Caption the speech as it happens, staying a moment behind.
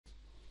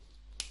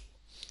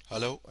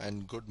Hello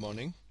and good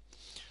morning.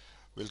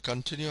 We'll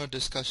continue our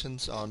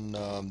discussions on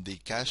the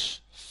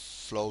cash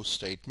flow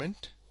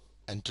statement,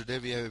 and today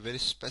we have a very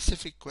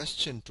specific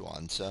question to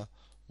answer.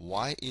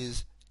 Why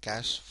is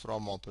cash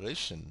from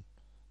operation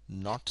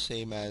not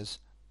same as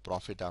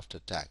profit after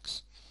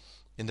tax?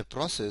 In the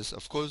process,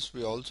 of course,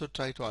 we also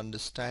try to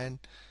understand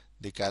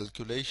the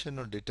calculation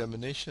or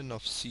determination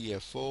of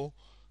CFO,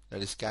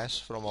 that is cash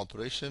from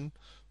operation,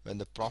 when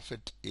the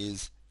profit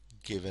is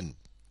given.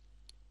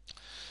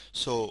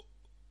 So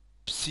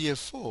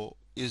CFO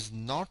is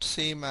not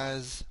same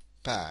as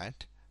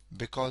PAT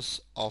because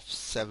of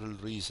several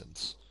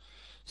reasons.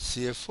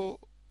 CFO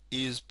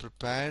is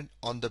prepared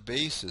on the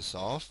basis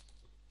of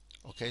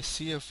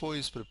CFO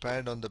is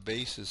prepared on the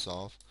basis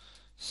of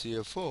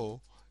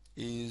CFO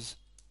is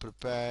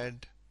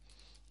prepared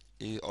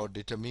or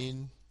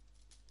determined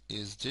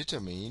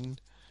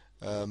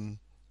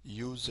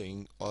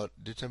using or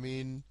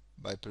determined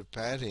by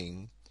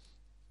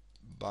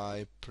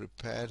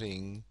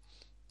preparing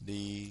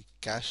the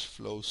cash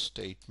flow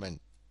statement,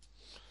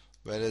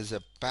 whereas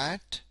a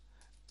PAT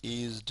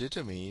is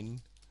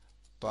determined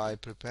by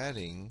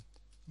preparing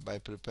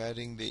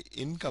the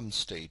income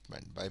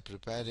statement,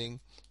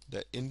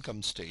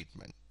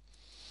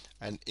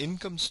 and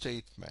income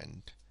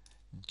statement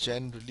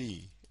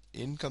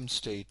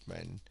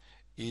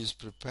is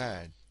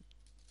prepared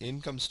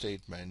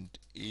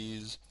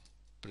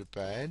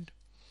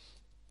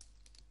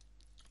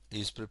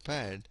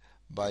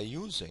by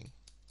using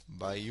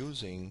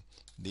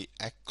the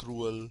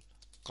accrual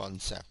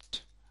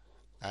concept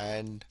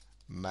and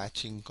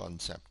matching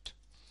concept,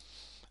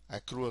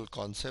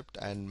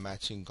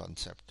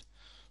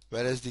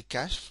 whereas the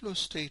cash flow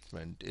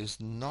statement is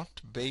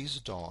not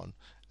based on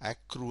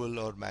accrual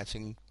or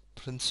matching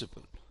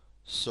principle.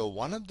 So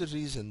one of the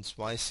reasons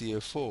why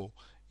CFO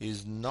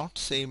is not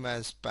same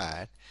as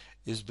PAT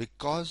is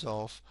because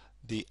of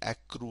the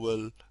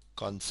accrual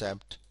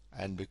concept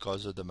and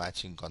because of the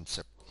matching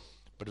concept.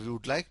 But we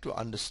would like to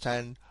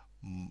understand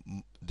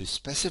the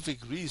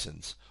specific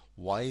reasons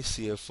why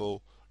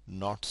CFO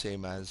not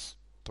same as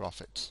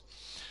profits.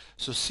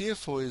 So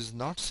CFO is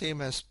not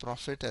same as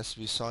profit, as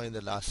we saw in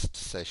the last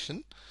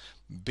session,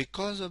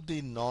 because of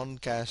the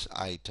non-cash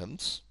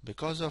items,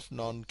 because of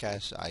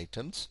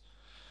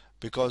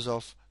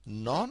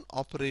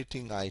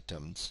non-operating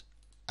items,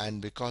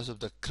 and because of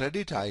the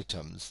credit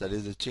items, that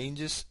is the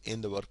changes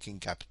in the working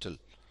capital.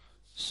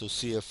 So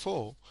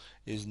CFO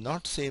is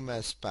not same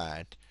as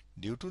PAT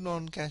due to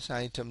non-cash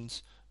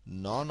items,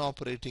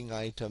 non-operating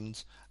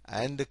items,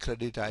 and the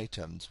credit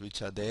items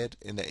which are there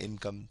in the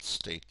income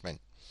statement.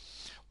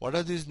 What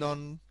are these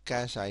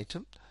non-cash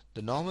items?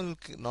 The normal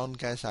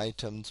non-cash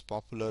items,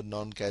 popular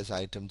non-cash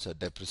items, are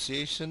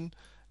depreciation,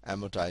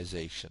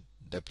 amortization,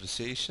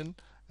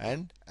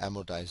 and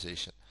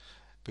amortization.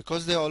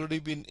 Because they already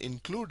been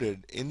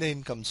included in the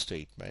income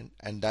statement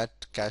and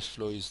that cash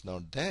flow is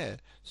not there,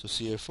 so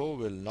CFO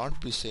will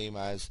not be same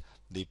as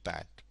the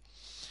PAT.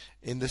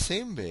 In the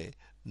same way,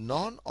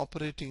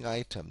 non-operating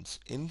items,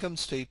 income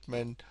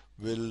statement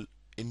will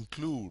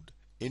include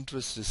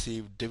interest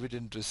received,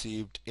 dividend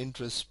received,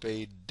 interest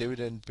paid,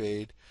 dividend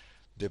paid,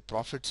 the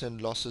profits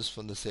and losses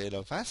from the sale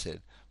of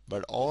asset,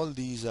 but all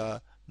these are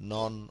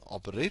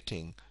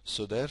non-operating,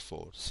 so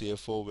therefore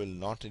CFO will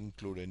not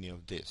include any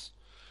of this.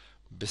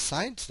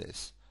 Besides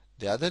this,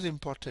 the other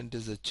important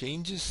is the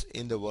changes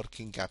in the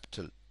working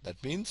capital.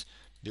 That means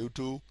due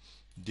to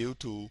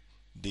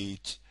the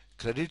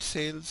credit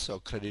sales or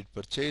credit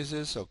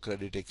purchases or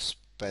credit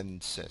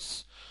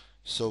expenses,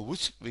 so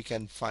which we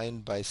can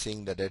find by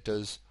seeing the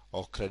debtors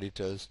or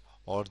creditors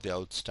or the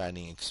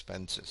outstanding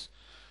expenses.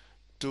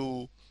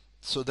 So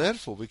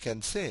therefore we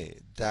can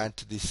say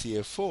that the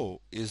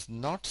CFO is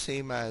not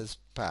same as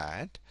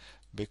PAT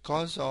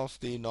because of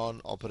the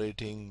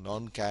non-operating,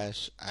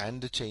 non-cash,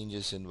 and the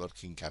changes in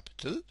working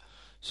capital.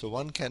 So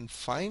one can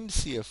find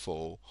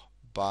CFO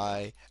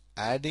by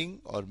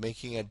adding or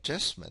making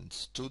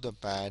adjustments to the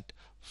PAT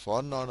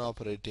for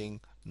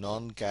non-operating,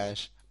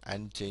 non-cash,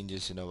 and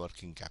changes in a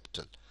working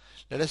capital.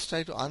 Let us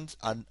try to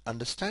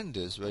understand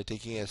this by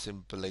taking a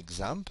simple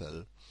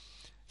example.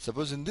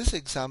 Suppose in this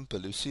example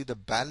you see the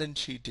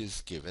balance sheet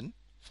is given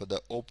for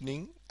the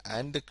opening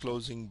and the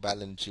closing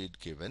balance sheet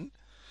given.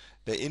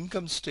 The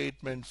income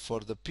statement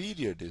for the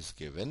period is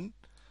given,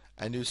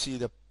 and you see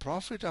the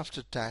profit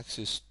after tax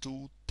is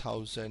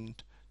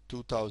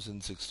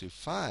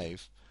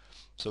 2065.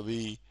 So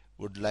we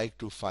would like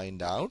to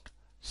find out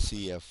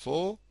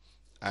CFO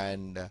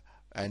and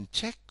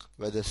check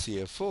whether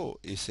CFO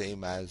is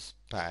same as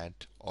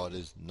PAT or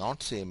is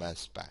not same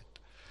as PAT.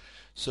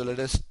 So let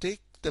us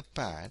take the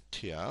PAT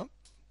here,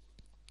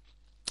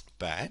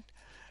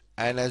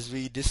 and as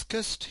we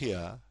discussed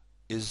here,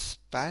 is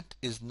PAT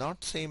is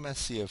not same as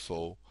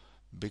CFO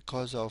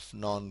because of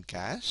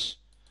non-cash,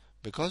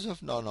 because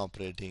of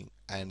non-operating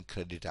and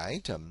credit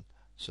item.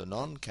 So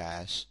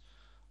non-cash,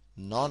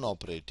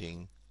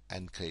 non-operating,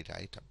 and credit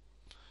item.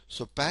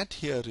 So PAT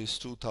here is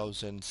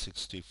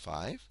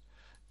 2065.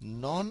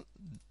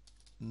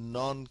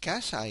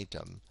 Non-cash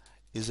item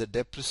is a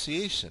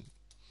depreciation,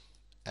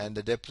 and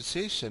the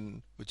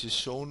depreciation, which is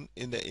shown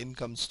in the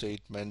income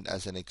statement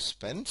as an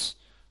expense.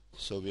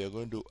 So we are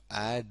going to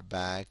add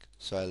back.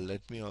 So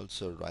let me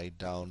also write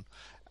down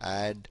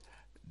add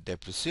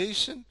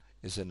depreciation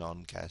is a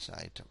non-cash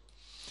item.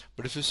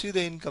 But if you see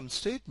the income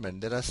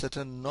statement, there are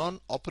certain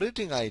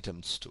non-operating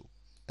items too.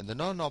 And the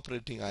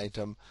non-operating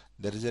item,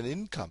 there is an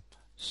income.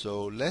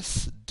 So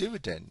less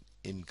dividend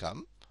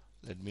income.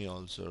 Let me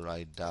also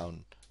write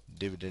down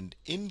dividend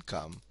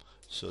income.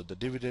 So the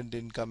dividend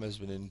income has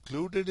been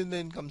included in the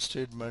income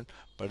statement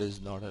but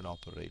is not an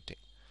operating.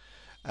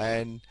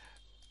 And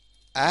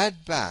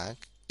add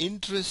back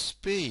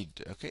interest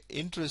paid. Okay,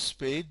 interest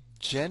paid,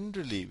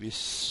 generally we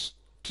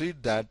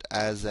treat that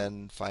as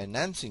an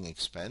financing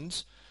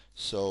expense.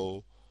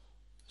 So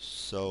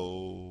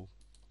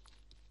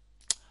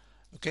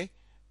okay,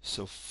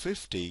 so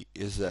 50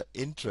 is the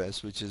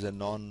interest, which is a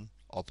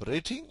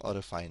non-operating or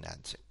a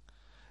financing.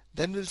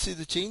 Then we'll see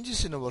the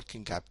changes in a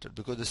working capital,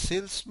 because the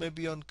sales may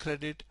be on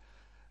credit,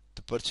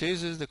 the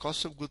purchases, the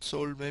cost of goods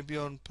sold may be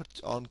on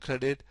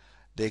credit,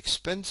 the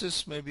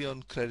expenses may be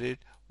on credit,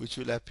 which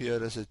will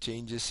appear as a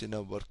changes in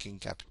a working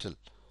capital.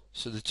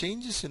 So the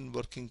changes in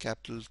working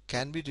capital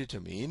can be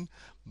determined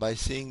by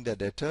seeing the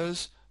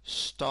debtors,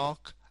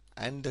 stock,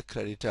 and the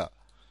creditor.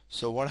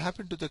 So what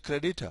happened to the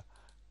creditor?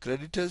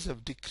 Creditors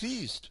have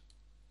decreased.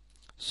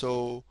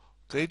 So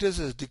creditors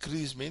has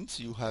decreased means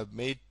you have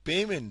made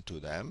payment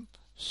to them.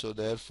 So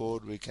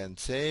therefore we can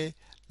say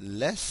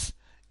less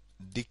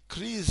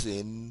decrease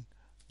in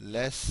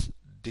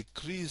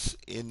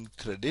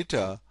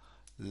creditor,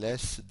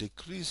 less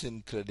decrease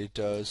in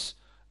creditors,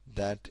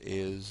 that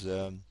is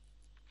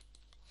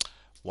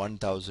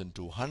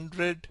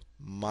 1200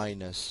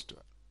 minus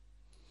 12.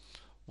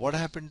 What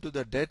happened to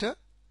the debtor?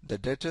 The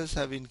debtors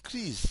have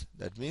increased.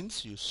 That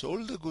means you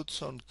sold the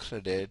goods on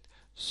credit.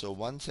 So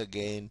once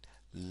again,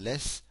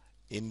 less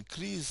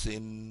increase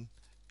in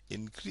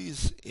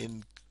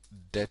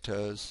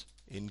debtors,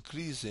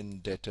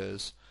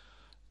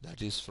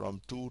 that is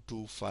from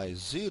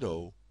 2250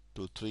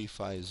 to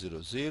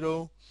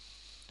 3500.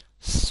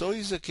 So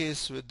is the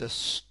case with the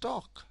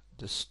stock.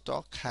 The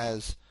stock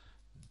has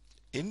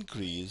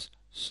increased,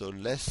 so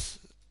less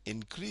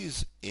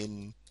increase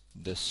in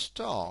the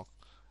stock,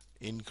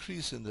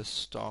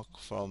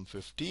 from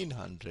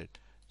 1500,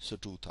 so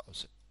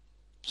 2000.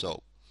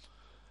 So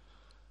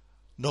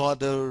no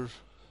other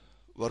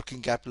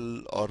working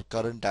capital or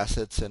current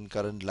assets and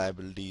current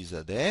liabilities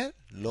are there.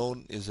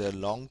 Loan is a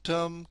long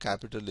term,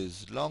 capital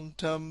is long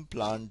term,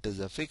 plant is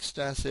a fixed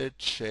asset,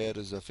 share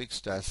is a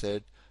fixed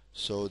asset.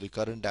 So the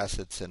current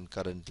assets and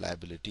current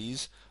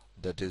liabilities,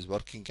 that is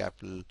working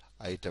capital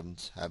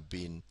items, have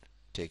been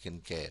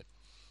taken care.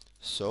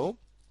 So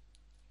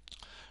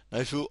now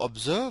if you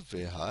observe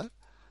here,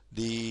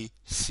 the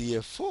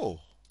CFO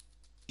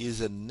is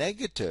a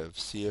negative.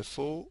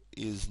 CFO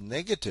is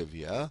negative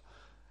here,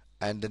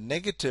 and the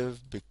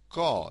negative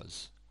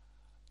because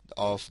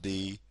of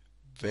the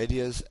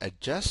various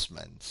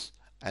adjustments,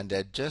 and the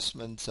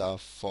adjustments are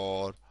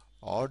for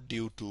or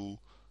due to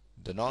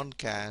the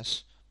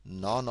non-cash,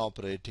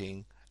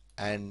 non-operating,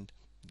 and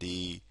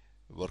the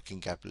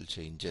working capital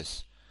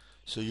changes.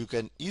 So you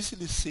can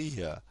easily see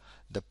here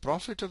the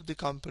profit of the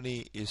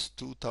company is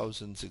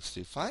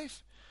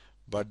 2065,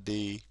 but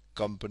the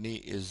company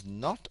is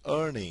not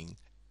earning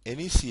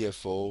any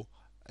CFO.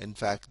 In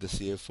fact, the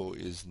CFO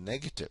is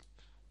negative.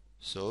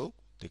 So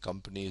the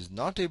company is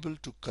not able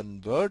to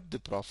convert the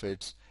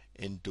profits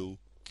into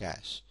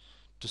cash.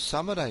 To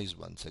summarize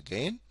once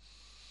again,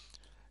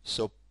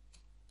 so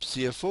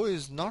CFO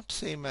is not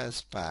same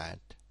as PAT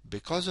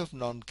because of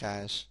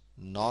non-cash,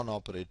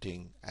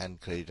 non-operating, and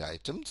credit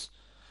items,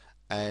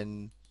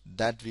 and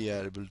that we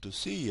are able to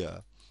see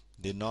here.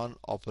 The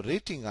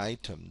non-operating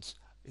items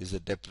is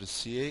a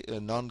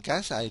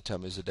non-cash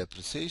item is a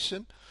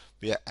depreciation.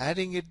 We are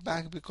adding it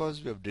back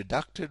because we have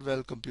deducted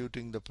while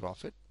computing the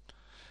profit.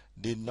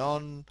 The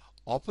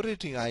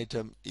non-operating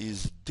item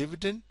is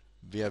dividend.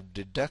 We are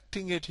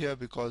deducting it here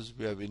because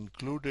we have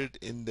included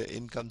in the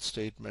income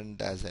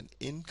statement as an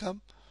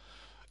income.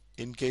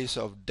 In case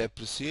of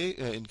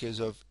in case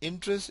of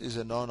interest is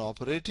a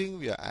non-operating,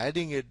 we are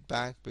adding it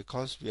back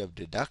because we have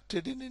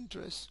deducted in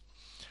interest.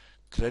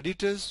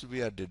 Creditors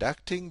we are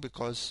deducting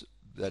because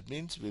that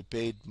means we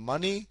paid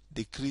money,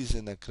 decrease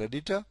in a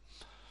creditor.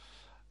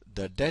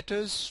 The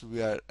debtors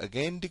we are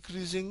again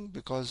decreasing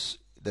because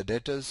the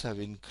debtors have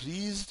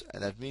increased,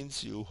 and that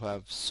means you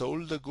have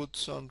sold the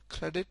goods on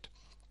credit.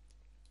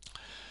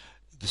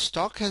 The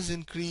stock has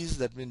increased,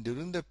 that means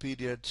during the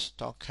period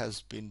stock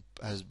has been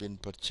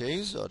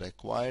purchased or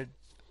acquired.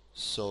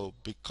 So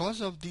because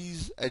of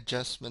these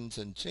adjustments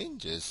and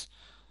changes,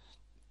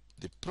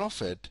 the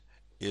profit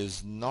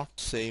is not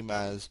same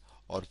as,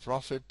 or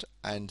profit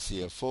and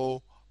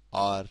CFO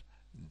are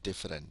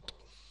different.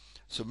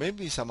 So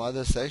maybe some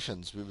other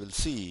sessions we will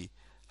see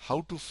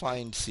how to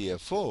find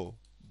CFO.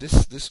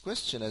 This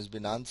question has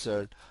been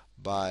answered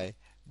by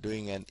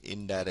doing an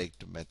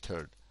indirect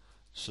method.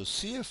 So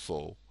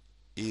CFO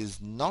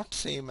is not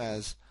same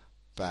as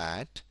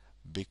PAT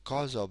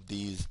because of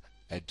these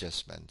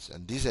adjustments,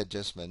 and these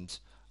adjustments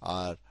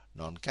are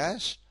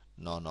non-cash,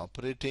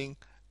 non-operating,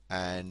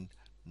 and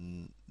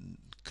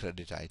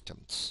credit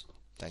items.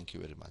 Thank you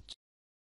very much.